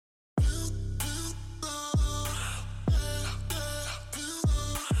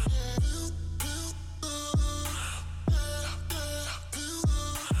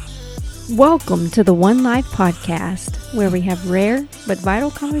Welcome to the One Life Podcast, where we have rare but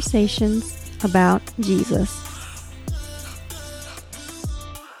vital conversations about Jesus.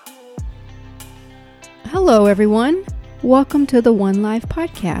 Hello, everyone. Welcome to the One Life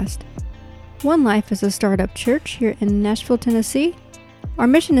Podcast. One Life is a startup church here in Nashville, Tennessee. Our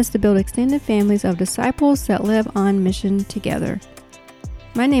mission is to build extended families of disciples that live on mission together.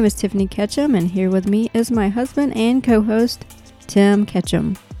 My name is Tiffany Ketchum, and here with me is my husband and co-host, Tim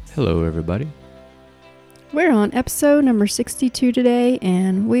Ketchum. Hello, everybody. We're on episode number 62 today,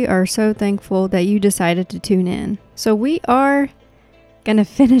 and we are so thankful that you decided to tune in. So we are going to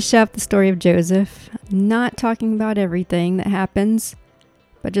finish up the story of Joseph, not talking about everything that happens,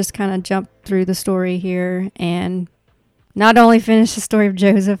 but just kind of jump through the story here and not only finish the story of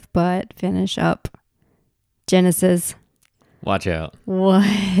Joseph, but finish up Genesis. Watch out.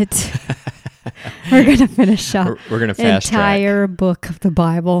 What? We're going to finish up We're going to fast entire book of the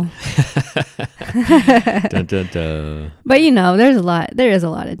Bible. Dun, dun, dun. But there is a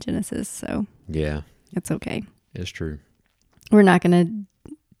lot of Genesis, so Yeah, it's okay. it's true. We're not going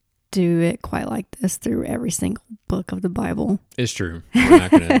to do it quite like this through every single book of the Bible. It's true. We're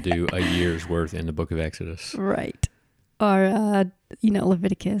not going to do a year's worth in the book of Exodus. Right. Or,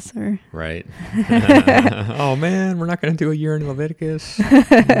 Leviticus or... Right. Oh, man, we're not going to do a year in Leviticus.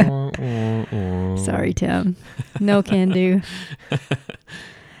 Sorry, Tim. No can do.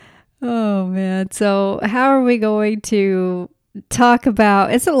 Oh, man. So how are we going to talk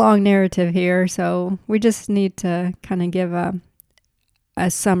about... It's a long narrative here, so we just need to kind of give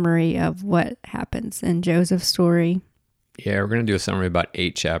a summary of what happens in Joseph's story. Yeah, we're going to do a summary about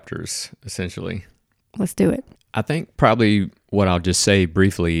 8 chapters, essentially. Let's do it. I think probably what I'll just say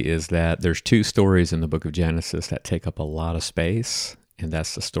briefly is that there's 2 stories in the book of Genesis that take up a lot of space, and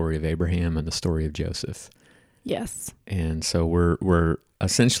that's the story of Abraham and the story of Joseph. Yes. And so we're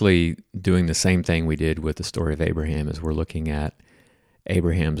essentially doing the same thing we did with the story of Abraham, is we're looking at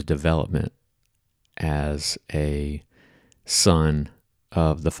Abraham's development as a son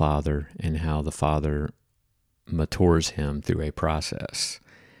of the father and how the father matures him through a process.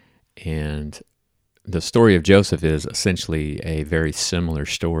 And the story of Joseph is essentially a very similar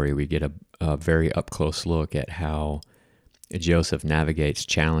story. We get a very up-close look at how Joseph navigates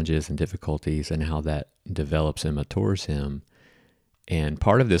challenges and difficulties and how that develops and matures him. And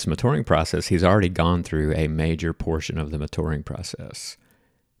part of this maturing process, he's already gone through a major portion of the maturing process.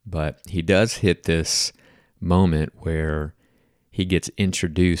 But he does hit this moment where he gets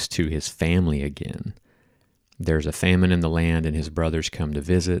introduced to his family again. There's a famine in the land and his brothers come to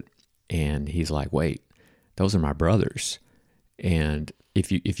visit. And he's like, wait, those are my brothers. And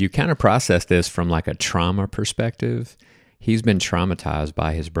if you kind of process this from like a trauma perspective, he's been traumatized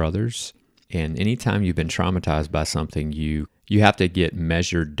by his brothers. And anytime you've been traumatized by something, you have to get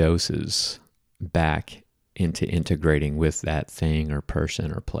measured doses back into integrating with that thing or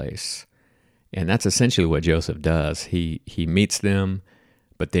person or place. And that's essentially what Joseph does. He meets them,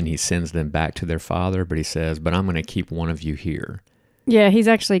 but then he sends them back to their father. But he says, but I'm going to keep one of you here. Yeah, he's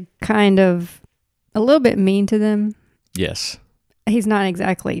actually kind of a little bit mean to them. Yes. He's not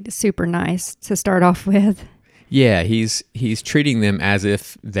exactly super nice to start off with. Yeah, he's treating them as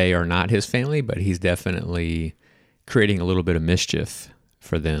if they are not his family, but he's definitely creating a little bit of mischief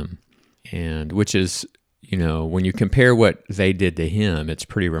for them. And which is, when you compare what they did to him, it's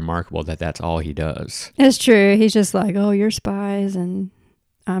pretty remarkable that that's all he does. It's true. He's just like, oh, you're spies, and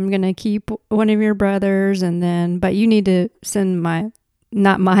I'm going to keep one of your brothers, but you need to send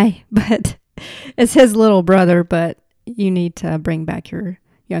but it's his little brother, but you need to bring back your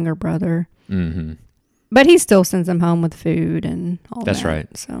younger brother. Mm-hmm. But he still sends them home with food and all That's that.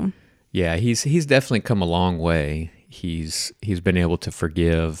 right. So yeah, he's definitely come a long way. He's been able to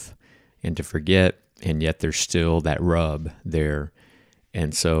forgive and to forget, and yet there's still that rub there.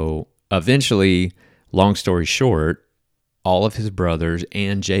 And so eventually, long story short, all of his brothers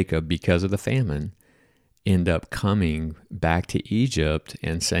and Jacob, because of the famine, end up coming back to Egypt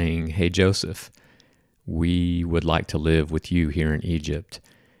and saying, hey, Joseph, we would like to live with you here in Egypt.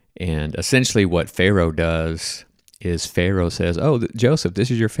 And essentially what Pharaoh does is Pharaoh says, oh, Joseph,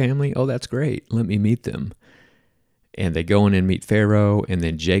 this is your family? Oh, that's great. Let me meet them. And they go in and meet Pharaoh, and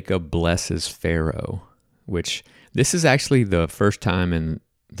then Jacob blesses Pharaoh, which this is actually the first time in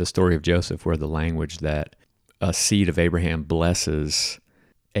the story of Joseph where the language that a seed of Abraham blesses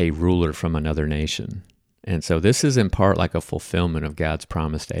a ruler from another nation. And so this is in part like a fulfillment of God's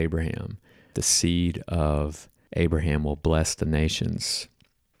promise to Abraham. The seed of Abraham will bless the nations.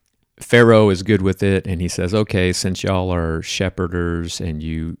 Pharaoh is good with it, and he says, okay, since y'all are shepherders and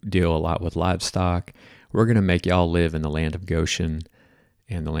you deal a lot with livestock, we're going to make y'all live in the land of Goshen,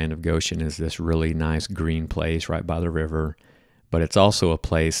 And the land of Goshen is this really nice green place right by the river, but it's also a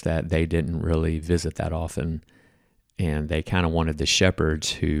place that they didn't really visit that often. And they kind of wanted the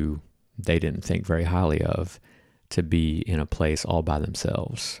shepherds, who they didn't think very highly of, to be in a place all by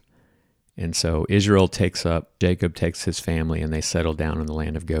themselves. And so Jacob takes his family, and they settle down in the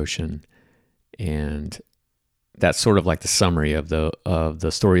land of Goshen. And that's sort of like the summary of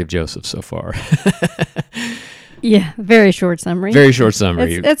the story of Joseph so far. Yeah, very short summary. Very short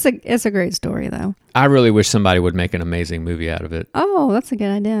summary. It's a great story, though. I really wish somebody would make an amazing movie out of it. Oh, that's a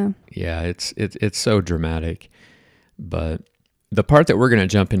good idea. Yeah, it's so dramatic. But the part that we're going to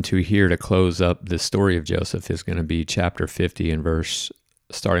jump into here to close up the story of Joseph is going to be chapter 50 and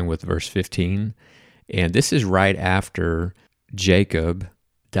starting with verse 15. And this is right after Jacob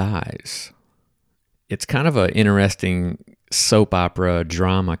dies. It's kind of an interesting soap opera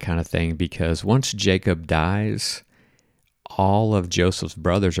drama kind of thing, because once Jacob dies, all of Joseph's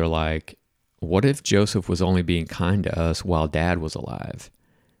brothers are like, what if Joseph was only being kind to us while Dad was alive?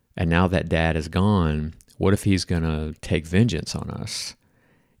 And now that Dad is gone, what if he's going to take vengeance on us?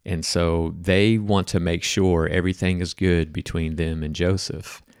 And so they want to make sure everything is good between them and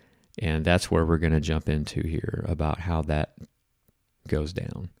Joseph. And that's where we're going to jump into here about how that goes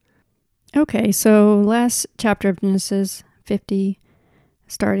down. Okay, so last chapter of Genesis 50,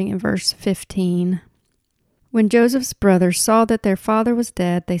 starting in verse 15. When Joseph's brothers saw that their father was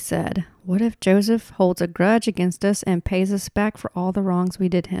dead, they said, "What if Joseph holds a grudge against us and pays us back for all the wrongs we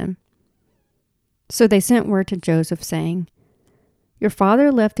did him?" So they sent word to Joseph, saying, "Your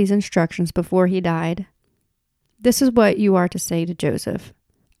father left these instructions before he died. This is what you are to say to Joseph.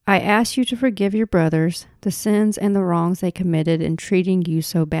 I ask you to forgive your brothers the sins and the wrongs they committed in treating you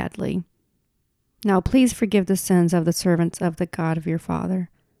so badly. Now please forgive the sins of the servants of the God of your father."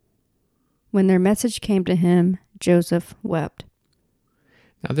 When their message came to him, Joseph wept.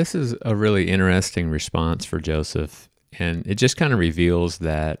 Now this is a really interesting response for Joseph, and it just kind of reveals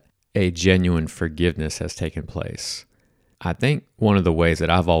that a genuine forgiveness has taken place. I think one of the ways that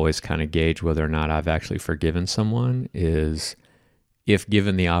I've always kind of gauged whether or not I've actually forgiven someone is if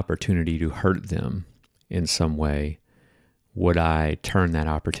given the opportunity to hurt them in some way, would I turn that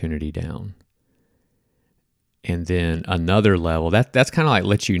opportunity down? And then another level, that's kind of like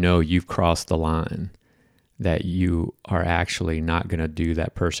let you know you've crossed the line, that you are actually not going to do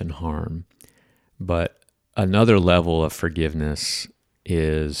that person harm. But another level of forgiveness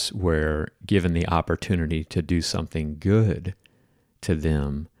is where, given the opportunity to do something good to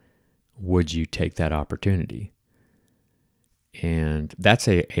them, would you take that opportunity? And that's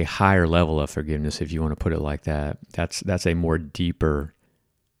a higher level of forgiveness, if you want to put it like that. That's a more deeper...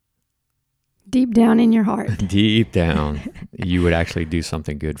 Deep down in your heart. Deep down, you would actually do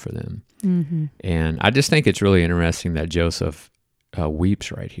something good for them. Mm-hmm. And I just think it's really interesting that Joseph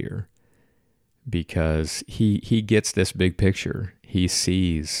weeps right here, because he gets this big picture.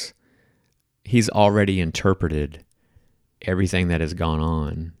 He's already interpreted everything that has gone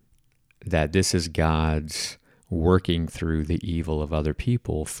on, that this is God's working through the evil of other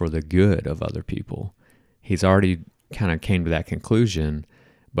people for the good of other people. He's already kind of came to that conclusion,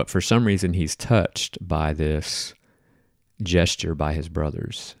 but for some reason he's touched by this gesture by his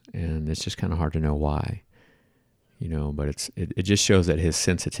brothers, and it's just kind of hard to know why, but it just shows that his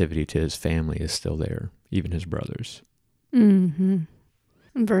sensitivity to his family is still there, even his brothers. Mm-hmm.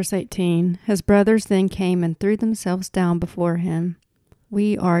 In verse 18, his brothers then came and threw themselves down before him.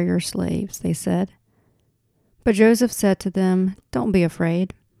 "We are your slaves," they said. But Joseph said to them, "Don't be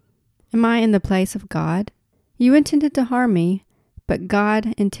afraid. Am I in the place of God? You intended to harm me, but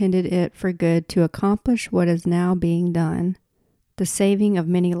God intended it for good to accomplish what is now being done, the saving of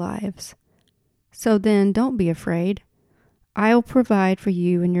many lives. So then don't be afraid. I will provide for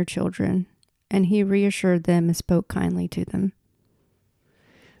you and your children." And he reassured them and spoke kindly to them.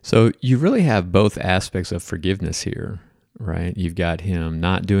 So you really have both aspects of forgiveness here, right? You've got him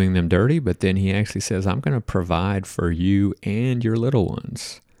not doing them dirty, but then he actually says, I'm going to provide for you and your little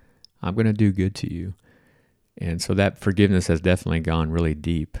ones. I'm going to do good to you. And so that forgiveness has definitely gone really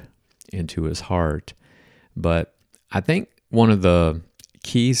deep into his heart. But I think one of the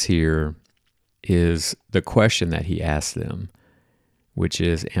keys here is the question that he asked them, which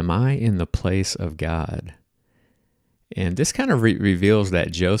is, am I in the place of God? And this kind of reveals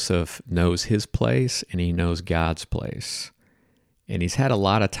that Joseph knows his place and he knows God's place. And he's had a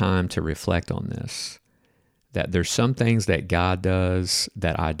lot of time to reflect on this, that there's some things that God does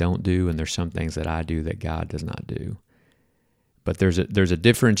that I don't do, and there's some things that I do that God does not do. But there's a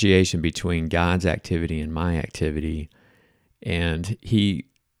differentiation between God's activity and my activity, and he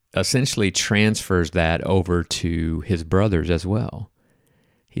essentially transfers that over to his brothers as well.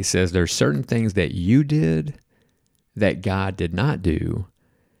 He says there's certain things that you did that God did not do,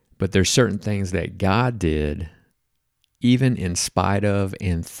 but there's certain things that God did even in spite of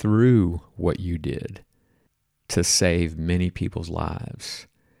and through what you did to save many people's lives.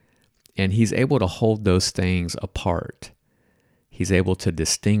 And he's able to hold those things apart. He's able to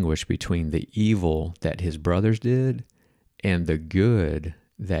distinguish between the evil that his brothers did and the good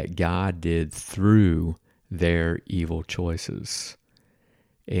that God did through their evil choices.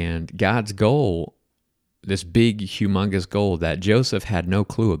 And God's goal, this big, humongous goal that Joseph had no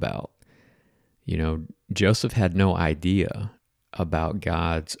clue about. Joseph had no idea about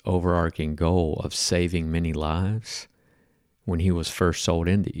God's overarching goal of saving many lives when he was first sold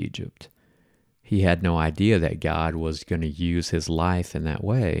into Egypt. He had no idea that God was going to use his life in that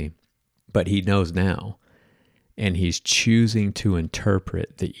way, but he knows now. And he's choosing to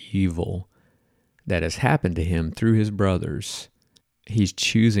interpret the evil that has happened to him through his brothers. He's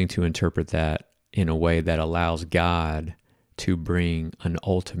choosing to interpret that in a way that allows God to bring an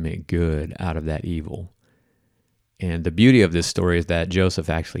ultimate good out of that evil. And the beauty of this story is that Joseph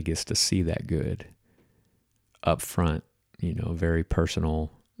actually gets to see that good up front, very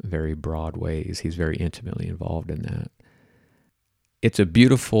personal, very broad ways. He's very intimately involved in that. It's a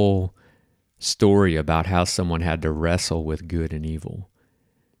beautiful story about how someone had to wrestle with good and evil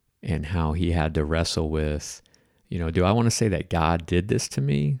and how he had to wrestle with, do I want to say that God did this to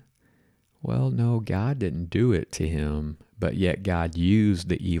me? Well, no, God didn't do it to him, but yet God used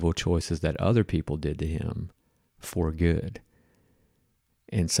the evil choices that other people did to him for good.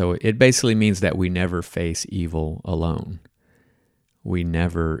 And so it basically means that we never face evil alone. We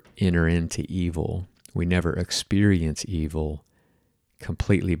never enter into evil. We never experience evil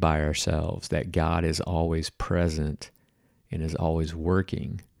completely by ourselves, that God is always present and is always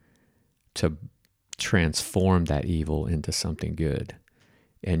working to transform that evil into something good.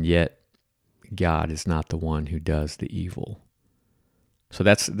 And yet, God is not the one who does the evil. So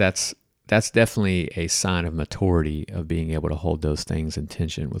that's definitely a sign of maturity, of being able to hold those things in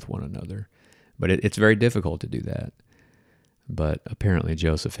tension with one another. But it's very difficult to do that. But apparently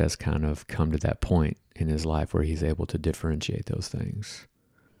Joseph has kind of come to that point in his life where he's able to differentiate those things.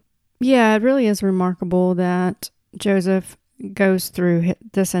 Yeah, it really is remarkable that Joseph goes through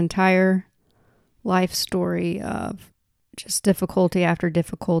this entire life story of just difficulty after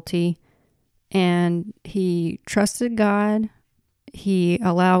difficulty. And he trusted God. He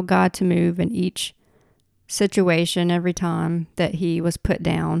allowed God to move in each situation every time that he was put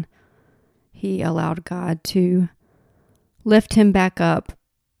down. He allowed God to lift him back up.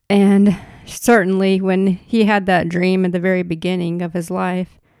 And certainly when he had that dream at the very beginning of his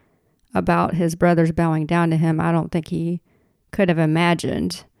life about his brothers bowing down to him, I don't think he could have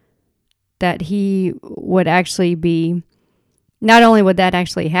imagined that he would actually be, not only would that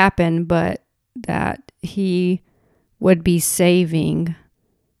actually happen, but that he would be saving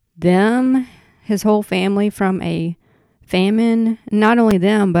them, his whole family, from a famine. Not only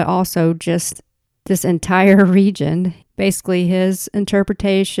them, but also just this entire region. Basically, his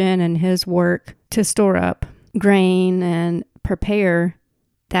interpretation and his work to store up grain and prepare,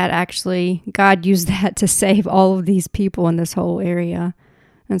 that actually God used that to save all of these people in this whole area.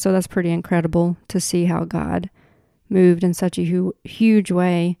 And so that's pretty incredible to see how God moved in such a huge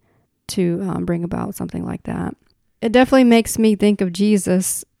way to bring about something like that. It definitely makes me think of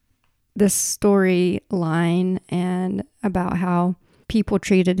Jesus, this storyline, and about how people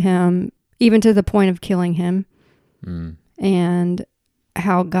treated him, even to the point of killing him, and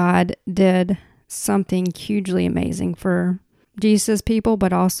how God did something hugely amazing for Jesus' people,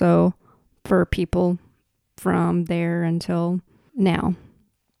 but also for people from there until now.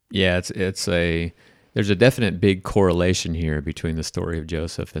 Yeah, there's a definite big correlation here between the story of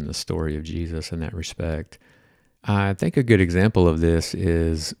Joseph and the story of Jesus in that respect. I think a good example of this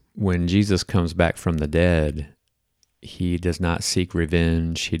is when Jesus comes back from the dead. He does not seek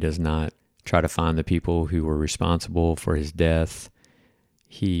revenge. He does not try to find the people who were responsible for his death.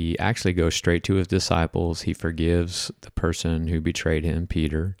 He actually goes straight to his disciples. He forgives the person who betrayed him,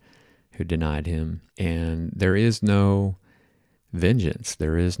 Peter, who denied him. And there is no vengeance.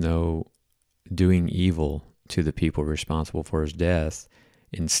 There is no doing evil to the people responsible for his death.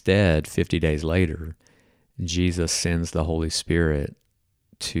 Instead, 50 days later, Jesus sends the Holy Spirit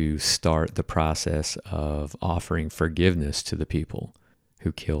to start the process of offering forgiveness to the people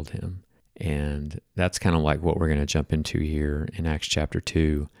who killed him. And that's kind of like what we're going to jump into here in Acts chapter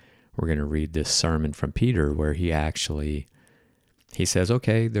 2. We're going to read this sermon from Peter where he says,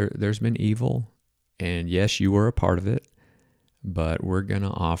 okay, there's been evil, and yes, you were a part of it, but we're going to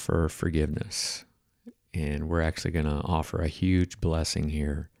offer forgiveness. and we're actually going to offer a huge blessing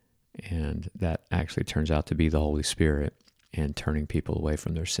here, and that actually turns out to be the Holy Spirit and turning people away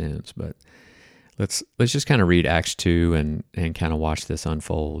from their sins. But let's just kind of read Acts 2 and kind of watch this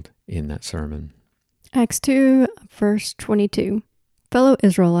unfold in that sermon. Acts 2, verse 22. Fellow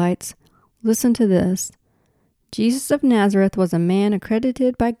Israelites, listen to this. Jesus of Nazareth was a man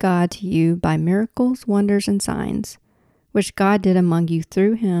accredited by God to you by miracles, wonders, and signs, which God did among you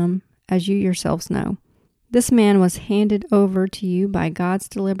through him, as you yourselves know. This man was handed over to you by God's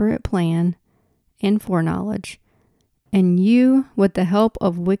deliberate plan and foreknowledge, and you, with the help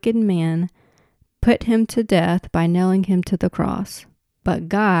of wicked men, put him to death by nailing him to the cross. But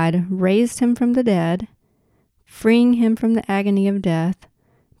God raised him from the dead, freeing him from the agony of death,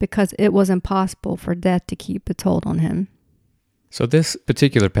 because it was impossible for death to keep its hold on him. So this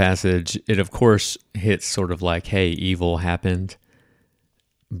particular passage, it of course hits sort of like, hey, evil happened,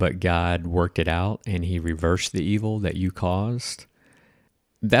 but God worked it out and he reversed the evil that you caused.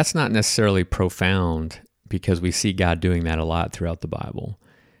 That's not necessarily profound because we see God doing that a lot throughout the Bible.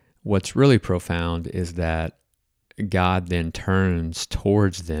 What's really profound is that God then turns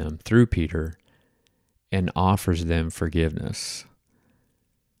towards them through Peter and offers them forgiveness.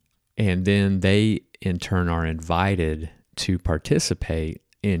 And then they, in turn, are invited to participate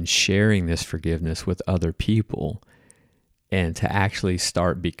in sharing this forgiveness with other people and to actually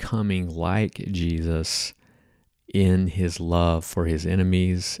start becoming like Jesus in his love for his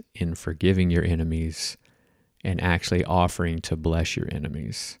enemies, in forgiving your enemies, and actually offering to bless your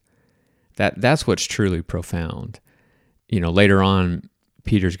enemies. That's what's truly profound. Later on,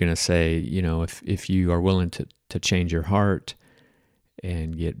 Peter's going to say, if you are willing to change your heart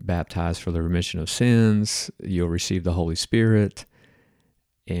and get baptized for the remission of sins, you'll receive the Holy Spirit,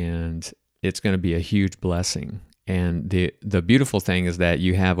 and it's going to be a huge blessing. And the beautiful thing is that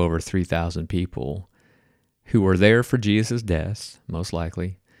you have over 3,000 people who were there for Jesus' death, most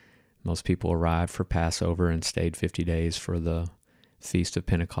likely. Most people arrived for Passover and stayed 50 days for the Feast of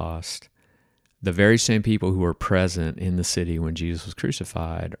Pentecost. The very same people who were present in the city when Jesus was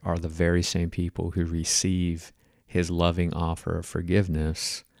crucified are the very same people who receive his loving offer of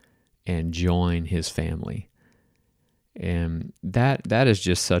forgiveness and join his family. And that is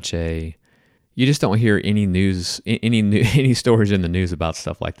just such a, you just don't hear any stories in the news about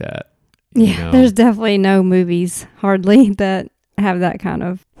stuff like that. Yeah, there's definitely no movies, hardly, that have that kind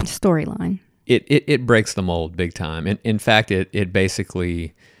of storyline. It breaks the mold big time. And in fact, it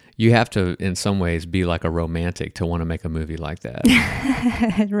basically, you have to, in some ways, be like a romantic to want to make a movie like that.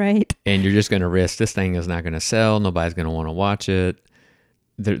 Right. And you're just going to risk, this thing is not going to sell, nobody's going to want to watch it.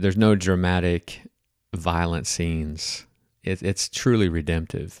 There's no dramatic, violent scenes. It's truly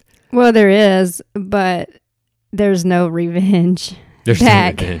redemptive. Well, there is, but there's no revenge. There's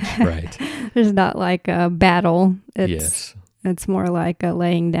back. no revenge, right. There's not like a battle. Yes. It's more like a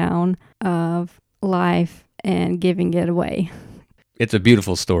laying down of life and giving it away. It's a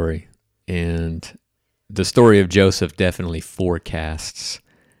beautiful story, and the story of Joseph definitely forecasts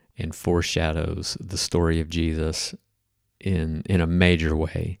and foreshadows the story of Jesus in a major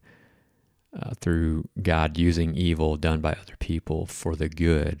way through God using evil done by other people for the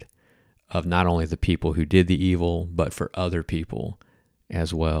good of not only the people who did the evil, but for other people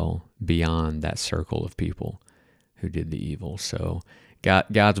as well, beyond that circle of people who did the evil. So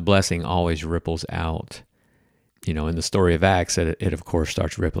God's blessing always ripples out. In the story of Acts, it of course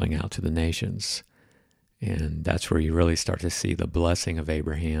starts rippling out to the nations. And that's where you really start to see the blessing of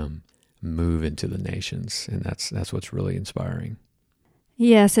Abraham move into the nations. And that's what's really inspiring.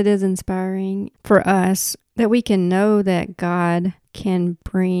 Yes, it is inspiring for us that we can know that God can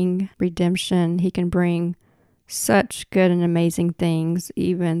bring redemption. He can bring such good and amazing things,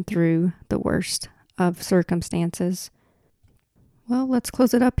 even through the worst of circumstances. Well, let's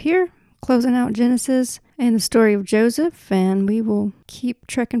close it up here. Closing out Genesis and the story of Joseph, and we will keep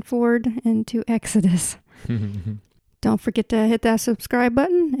trekking forward into Exodus. Don't forget to hit that subscribe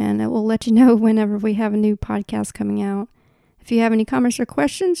button, and it will let you know whenever we have a new podcast coming out. If you have any comments or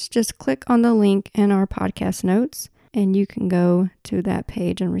questions, just click on the link in our podcast notes, and you can go to that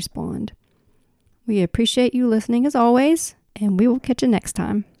page and respond. We appreciate you listening as always, and we will catch you next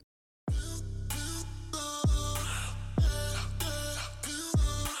time.